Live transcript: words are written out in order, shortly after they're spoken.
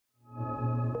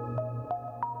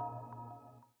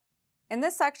In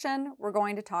this section, we're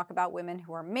going to talk about women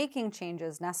who are making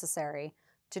changes necessary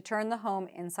to turn the home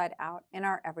inside out in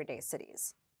our everyday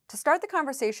cities. To start the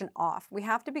conversation off, we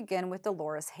have to begin with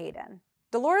Dolores Hayden.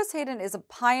 Dolores Hayden is a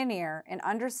pioneer in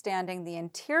understanding the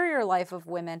interior life of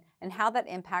women and how that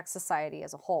impacts society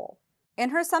as a whole.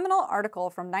 In her seminal article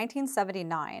from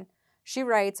 1979, she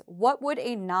writes, "What would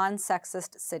a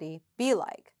non-sexist city be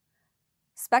like?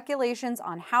 Speculations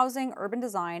on housing, urban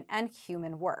design, and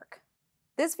human work."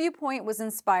 This viewpoint was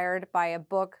inspired by a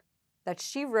book that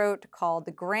she wrote called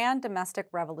The Grand Domestic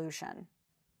Revolution.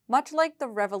 Much like the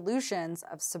revolutions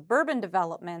of suburban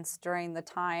developments during the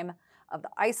time of the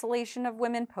isolation of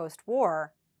women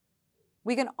post-war,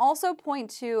 we can also point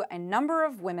to a number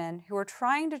of women who are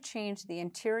trying to change the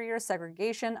interior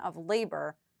segregation of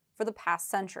labor for the past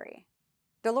century.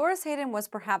 Dolores Hayden was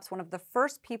perhaps one of the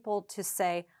first people to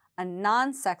say a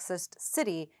non-sexist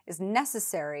city is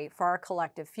necessary for our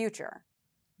collective future.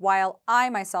 While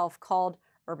I myself called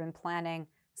urban planning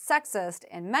sexist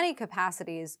in many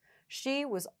capacities, she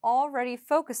was already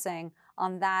focusing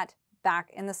on that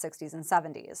back in the 60s and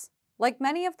 70s. Like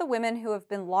many of the women who have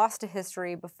been lost to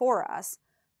history before us,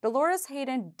 Dolores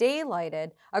Hayden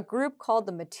daylighted a group called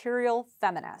the Material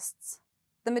Feminists.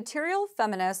 The Material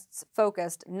Feminists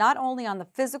focused not only on the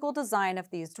physical design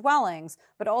of these dwellings,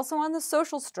 but also on the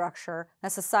social structure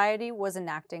that society was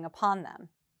enacting upon them.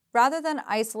 Rather than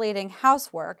isolating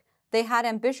housework, they had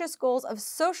ambitious goals of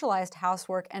socialized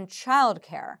housework and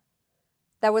childcare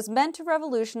that was meant to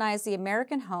revolutionize the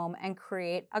American home and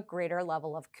create a greater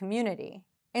level of community.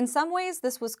 In some ways,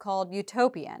 this was called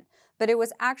utopian, but it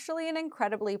was actually an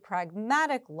incredibly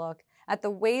pragmatic look at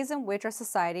the ways in which our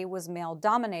society was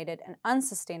male-dominated and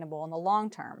unsustainable in the long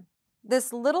term.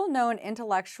 This little-known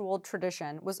intellectual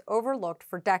tradition was overlooked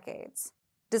for decades,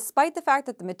 despite the fact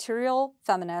that the material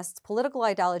feminists' political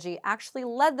ideology actually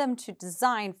led them to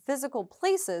design physical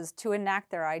places to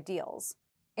enact their ideals.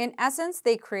 In essence,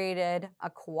 they created a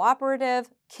cooperative,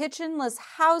 kitchenless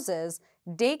houses,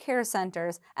 daycare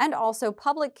centers, and also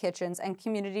public kitchens and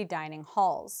community dining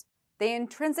halls. They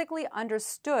intrinsically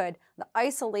understood the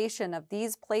isolation of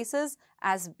these places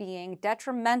as being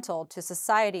detrimental to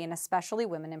society and especially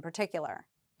women in particular.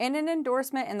 In an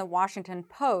endorsement in the Washington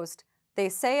Post, they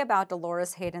say about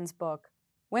Dolores Hayden's book,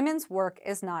 "Women's work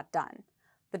is not done.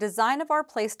 The design of our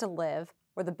place to live,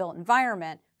 or the built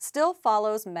environment, still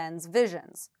follows men's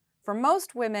visions. For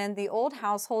most women, the old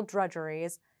household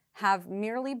drudgeries have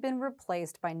merely been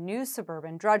replaced by new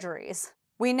suburban drudgeries.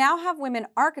 We now have women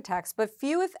architects, but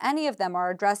few, if any of them, are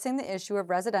addressing the issue of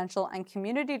residential and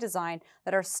community design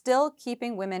that are still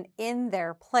keeping women in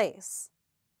their place."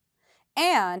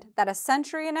 And that a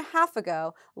century and a half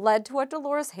ago led to what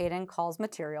Dolores Hayden calls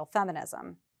material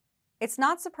feminism. It's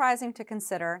not surprising to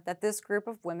consider that this group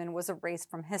of women was erased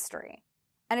from history.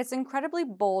 And it's incredibly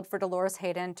bold for Dolores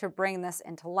Hayden to bring this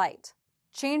into light.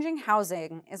 Changing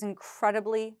housing is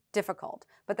incredibly difficult,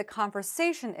 but the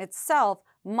conversation itself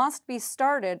must be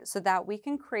started so that we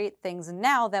can create things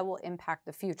now that will impact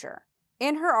the future.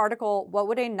 In her article, "What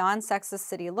Would a Non-Sexist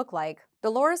City Look Like?",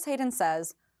 Dolores Hayden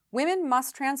says, "Women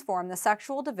must transform the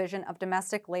sexual division of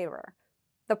domestic labor,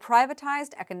 the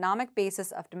privatized economic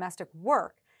basis of domestic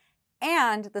work,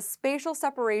 and the spatial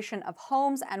separation of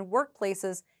homes and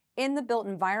workplaces in the built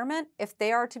environment if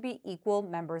they are to be equal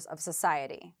members of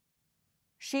society."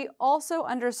 She also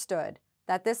understood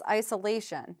that this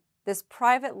isolation, this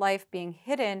private life being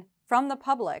hidden from the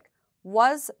public,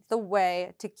 was the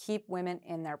way to keep women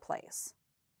in their place.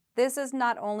 This is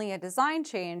not only a design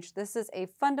change, this is a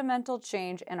fundamental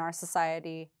change in our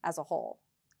society as a whole.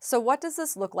 So what does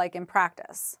this look like in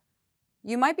practice?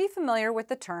 You might be familiar with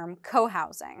the term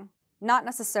cohousing. Not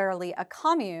necessarily a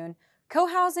commune,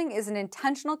 cohousing is an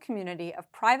intentional community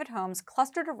of private homes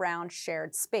clustered around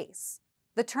shared space.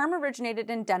 The term originated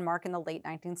in Denmark in the late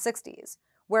 1960s,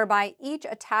 whereby each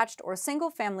attached or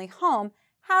single-family home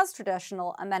has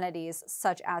traditional amenities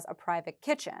such as a private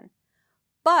kitchen.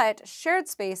 But shared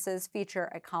spaces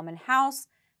feature a common house,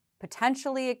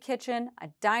 potentially a kitchen, a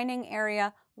dining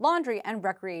area, laundry, and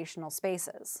recreational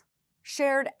spaces.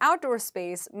 Shared outdoor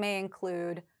space may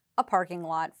include a parking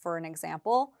lot, for an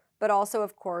example, but also,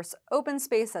 of course, open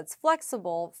space that's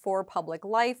flexible for public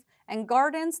life and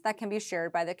gardens that can be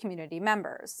shared by the community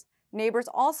members. Neighbors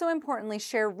also importantly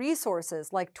share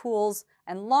resources like tools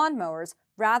and lawnmowers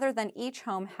rather than each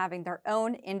home having their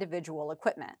own individual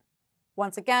equipment.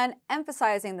 Once again,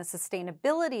 emphasizing the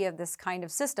sustainability of this kind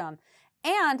of system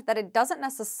and that it doesn't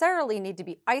necessarily need to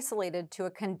be isolated to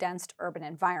a condensed urban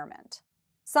environment.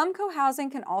 Some cohousing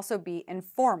can also be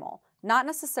informal, not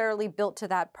necessarily built to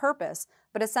that purpose,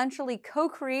 but essentially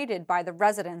co-created by the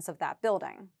residents of that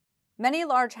building. Many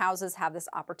large houses have this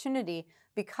opportunity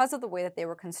because of the way that they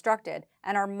were constructed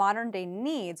and are modern-day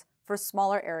needs for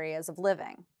smaller areas of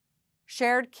living.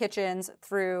 Shared kitchens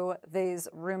through these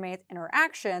roommate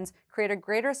interactions create a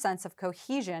greater sense of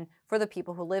cohesion for the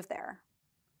people who live there.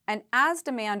 And as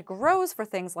demand grows for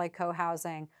things like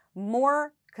co-housing,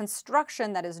 more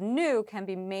construction that is new can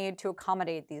be made to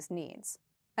accommodate these needs.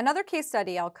 Another case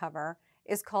study I'll cover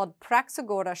is called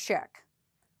Praxagora,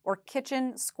 or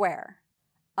Kitchen Square,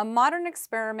 a modern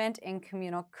experiment in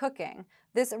communal cooking.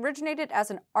 This originated as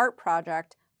an art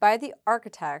project by the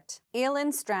architect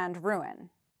Elin Strand Ruin.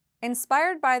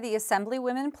 Inspired by the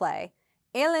Assemblywomen play,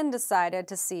 Elin decided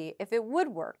to see if it would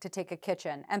work to take a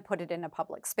kitchen and put it in a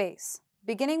public space.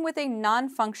 Beginning with a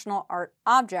non-functional art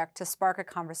object to spark a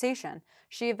conversation,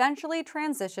 she eventually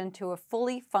transitioned to a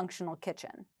fully functional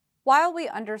kitchen. While we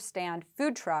understand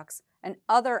food trucks and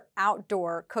other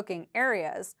outdoor cooking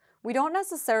areas, we don't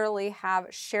necessarily have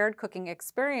shared cooking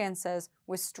experiences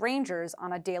with strangers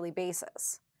on a daily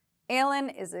basis. Elin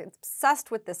is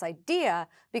obsessed with this idea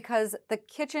because the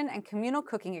kitchen and communal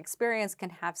cooking experience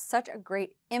can have such a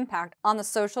great impact on the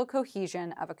social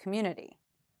cohesion of a community.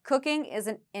 Cooking is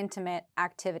an intimate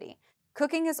activity.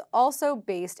 Cooking is also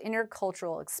based in your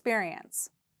cultural experience.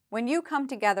 When you come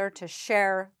together to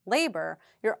share labor,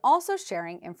 you're also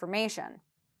sharing information.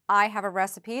 I have a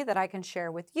recipe that I can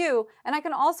share with you, and I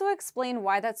can also explain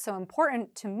why that's so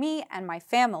important to me and my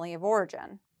family of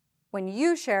origin. When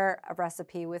you share a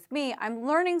recipe with me, I'm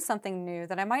learning something new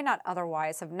that I might not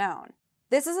otherwise have known.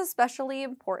 This is especially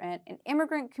important in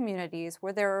immigrant communities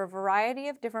where there are a variety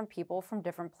of different people from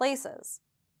different places.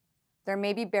 There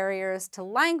may be barriers to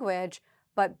language,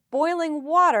 but boiling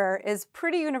water is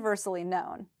pretty universally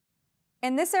known.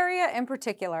 In this area in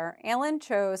particular, Elin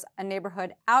chose a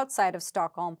neighborhood outside of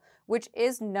Stockholm, which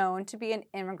is known to be an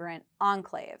immigrant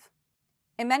enclave.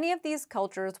 In many of these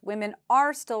cultures, women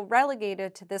are still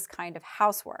relegated to this kind of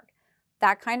housework,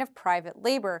 that kind of private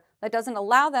labor that doesn't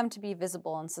allow them to be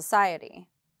visible in society.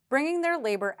 Bringing their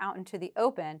labor out into the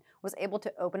open was able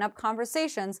to open up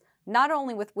conversations not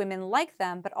only with women like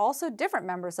them, but also different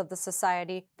members of the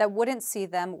society that wouldn't see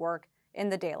them work in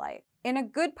the daylight. In a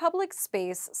good public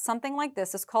space, something like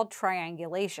this is called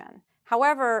triangulation.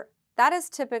 However, that is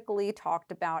typically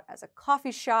talked about as a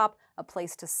coffee shop, a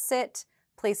place to sit,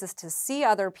 places to see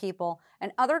other people,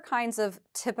 and other kinds of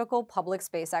typical public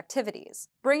space activities.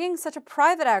 Bringing such a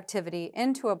private activity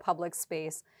into a public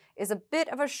space is a bit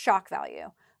of a shock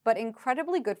value, but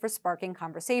incredibly good for sparking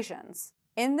conversations.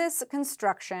 In this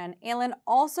construction, Elin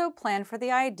also planned for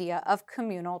the idea of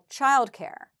communal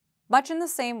childcare, much in the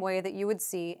same way that you would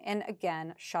see in,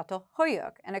 again, Chateau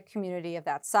Hoyuk in a community of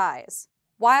that size.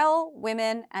 While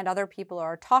women and other people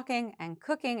are talking and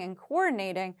cooking and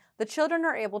coordinating, the children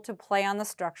are able to play on the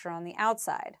structure on the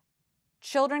outside.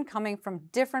 Children coming from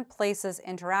different places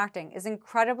interacting is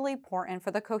incredibly important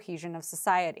for the cohesion of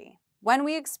society. When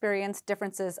we experience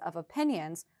differences of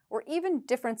opinions, or even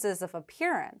differences of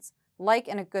appearance, like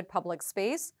in a good public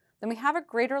space, then we have a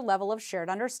greater level of shared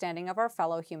understanding of our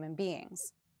fellow human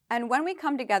beings. And when we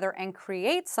come together and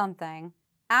create something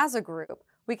as a group,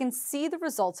 we can see the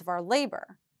results of our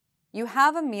labor. You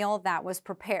have a meal that was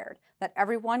prepared, that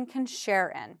everyone can share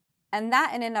in, and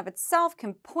that in and of itself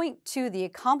can point to the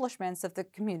accomplishments of the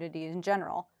community in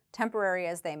general, temporary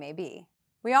as they may be.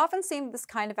 We often see this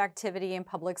kind of activity in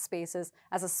public spaces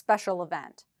as a special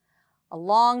event. A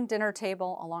long dinner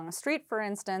table along a street, for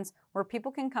instance, where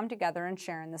people can come together and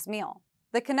share in this meal.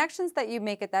 The connections that you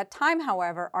make at that time,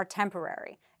 however, are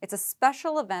temporary. It's a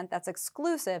special event that's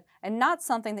exclusive and not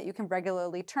something that you can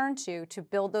regularly turn to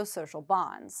build those social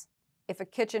bonds. If a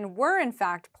kitchen were in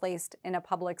fact placed in a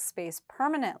public space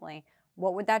permanently,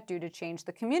 what would that do to change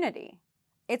the community?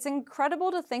 It's incredible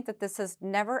to think that this has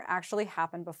never actually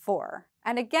happened before.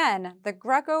 And again, the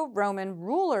Greco-Roman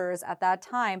rulers at that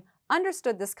time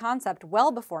understood this concept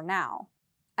well before now.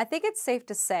 I think it's safe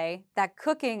to say that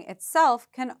cooking itself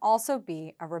can also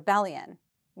be a rebellion.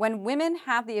 When women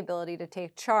have the ability to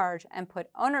take charge and put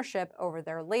ownership over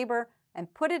their labor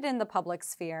and put it in the public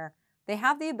sphere, they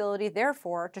have the ability,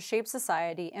 therefore, to shape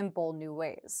society in bold new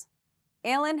ways.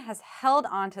 Elin has held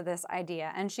on to this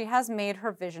idea, and she has made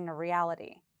her vision a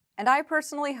reality. And I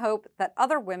personally hope that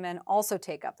other women also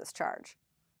take up this charge.